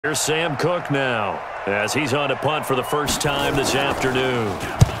Here's Sam Cook now as he's on to punt for the first time this afternoon.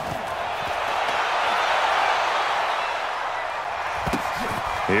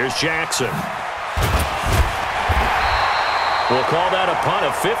 Here's Jackson. We'll call that a punt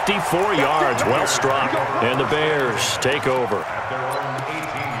of 54 yards. Well struck. And the Bears take over.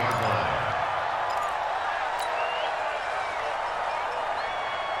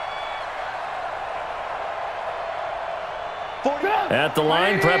 At the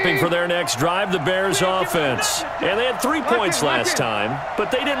line, prepping for their next drive, the Bears offense. And they had 3 points last time,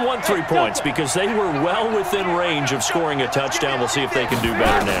 but they didn't want 3 points because they were well within range of scoring a touchdown. We'll see if they can do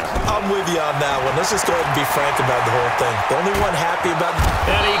better now. I'm with you on that one. Let's just go ahead and be frank about the whole thing. The only one happy about it.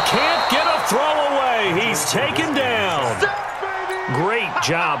 And he can't get a throw away. He's taken down. Great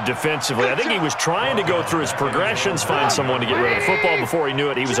job defensively. I think he was trying to go through his progressions, find someone to get rid of the football. Before he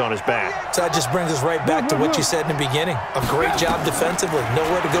knew it, he was on his back. So that just brings us right back to what you said in the beginning. A great job defensively.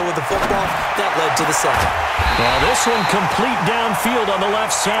 Nowhere to go with the football. That led to the sack. Now this one complete downfield on the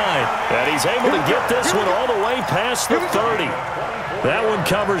left side. And he's able to get this one all the way past the 30. That one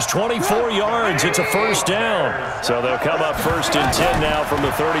covers 24 yards. It's a first down. So they'll come up first and 10 now from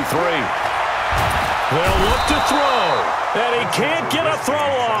the 33. They'll look to throw. And he can't get a throw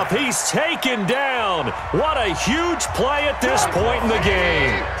off. He's taken down. What a huge play at this point in the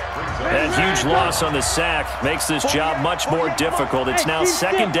game. That huge loss on the sack makes this job much more difficult. It's now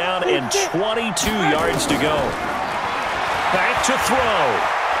second down and 22 yards to go. Back to throw.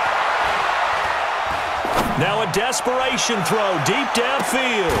 Now a desperation throw deep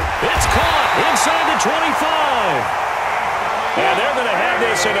downfield. It's caught inside the 25. And they're going to have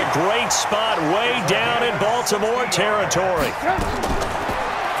this in a great spot way down in Baltimore territory.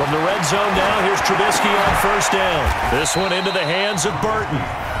 From the red zone now, here's Trubisky on first down. This one into the hands of Burton.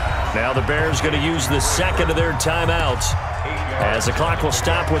 Now the Bears going to use the second of their timeouts as the clock will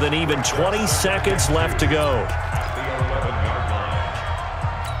stop with an even 20 seconds left to go.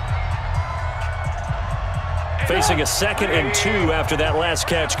 Facing a 2nd and 2 after that last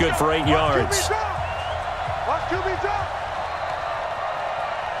catch, good for 8 yards.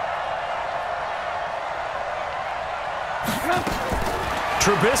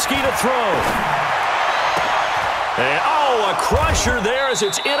 Trubisky to throw. And, a crusher there as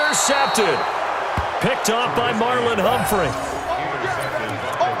it's intercepted. Picked off by Marlon Humphrey.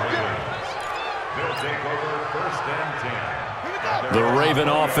 The Raven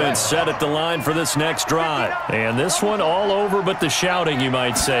offense set at the line for this next drive. And this one all over but the shouting, you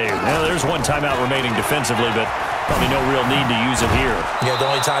might say. Now, there's one timeout remaining defensively, but probably no real need to use it here. Yeah, the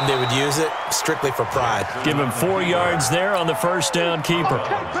only time they would use it, strictly for pride. Give him 4 yards there on the first down keeper.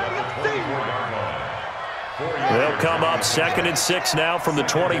 They'll come up 2nd and 6 now from the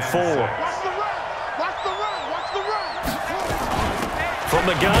 24. From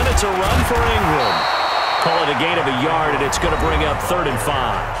the gun, it's a run for Ingram. Call it a gain of a yard, and it's going to bring up 3rd and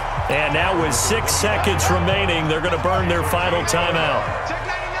 5. And now with 6 seconds remaining, they're going to burn their final timeout.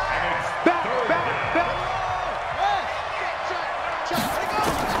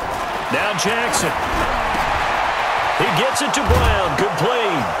 Now Jackson. He gets it to Brown. Good play.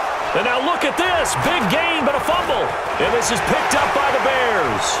 And now look at this. Big gain, but a fumble. And this is picked up by the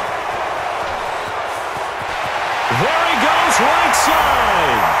Bears. There he goes, right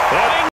side.